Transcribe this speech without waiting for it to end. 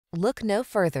Look no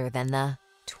further than the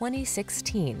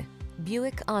 2016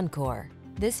 Buick Encore.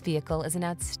 This vehicle is an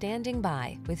outstanding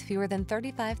buy with fewer than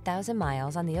 35,000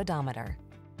 miles on the odometer.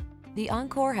 The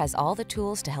Encore has all the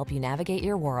tools to help you navigate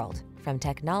your world, from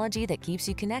technology that keeps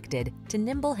you connected to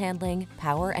nimble handling,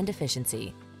 power, and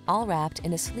efficiency, all wrapped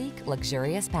in a sleek,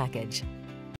 luxurious package.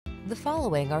 The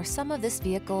following are some of this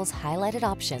vehicle's highlighted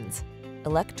options: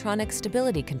 electronic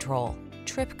stability control,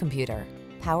 trip computer,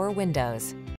 power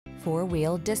windows,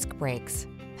 four-wheel disc brakes,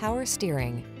 power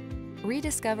steering.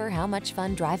 Rediscover how much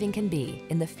fun driving can be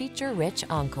in the feature-rich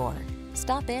Encore.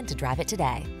 Stop in to drive it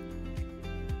today.